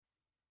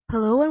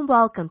Hello and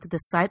welcome to the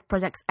Side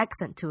Projects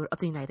Accent Tour of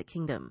the United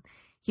Kingdom.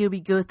 Here we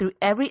go through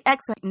every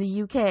accent in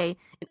the UK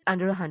in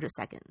under 100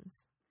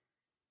 seconds.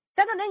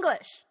 Standard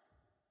English.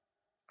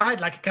 I'd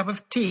like a cup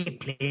of tea,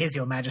 please,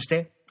 Your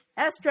Majesty.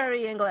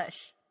 Estuary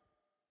English.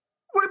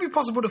 Would it be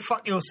possible to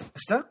fuck your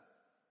sister?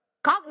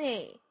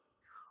 Cockney.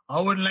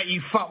 I wouldn't let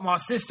you fuck my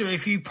sister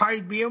if you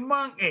paid me a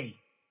monkey.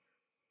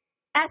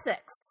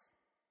 Essex.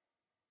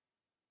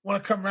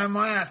 Want to come round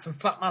my ass and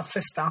fuck my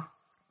sister?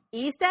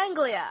 East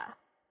Anglia.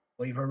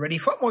 Well, you've already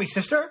fucked my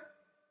sister.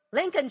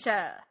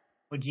 Lincolnshire.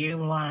 Would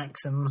you like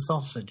some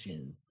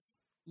sausages?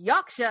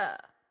 Yorkshire.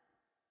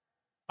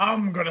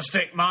 I'm gonna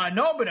stick my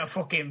knob in a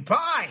fucking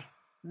pie.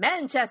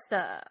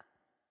 Manchester.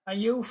 Are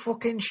you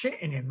fucking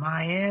shitting in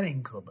my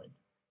airing cupboard?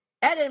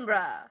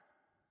 Edinburgh.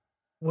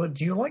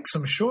 Would you like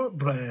some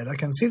shortbread? I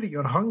can see that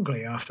you're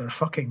hungry after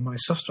fucking my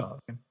sister.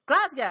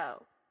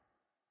 Glasgow.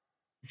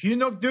 If you're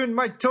not doing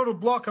my total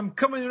block, I'm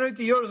coming around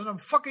to yours and I'm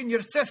fucking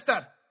your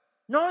sister.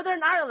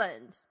 Northern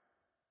Ireland.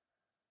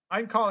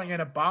 I'm calling in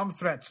a bomb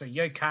threat, so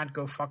you can't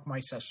go fuck my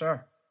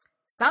sister.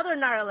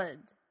 Southern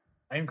Ireland.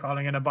 I'm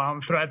calling in a bomb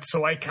threat,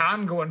 so I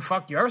can go and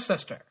fuck your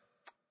sister.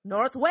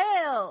 North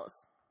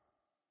Wales.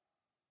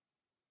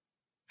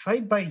 If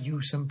I buy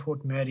you some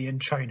Port Mary in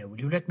China, will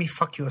you let me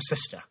fuck your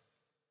sister?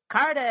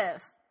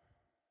 Cardiff.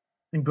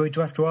 I'm going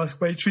to have to ask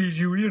my trade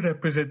union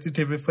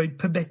representative if I'm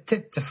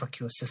permitted to fuck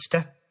your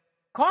sister.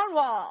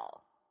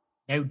 Cornwall.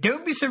 Now,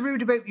 don't be so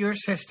rude about your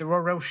sister,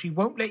 or else she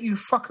won't let you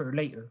fuck her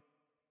later.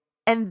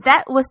 And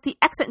that was the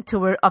accent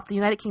tour of the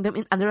United Kingdom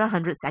in under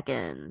 100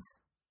 seconds.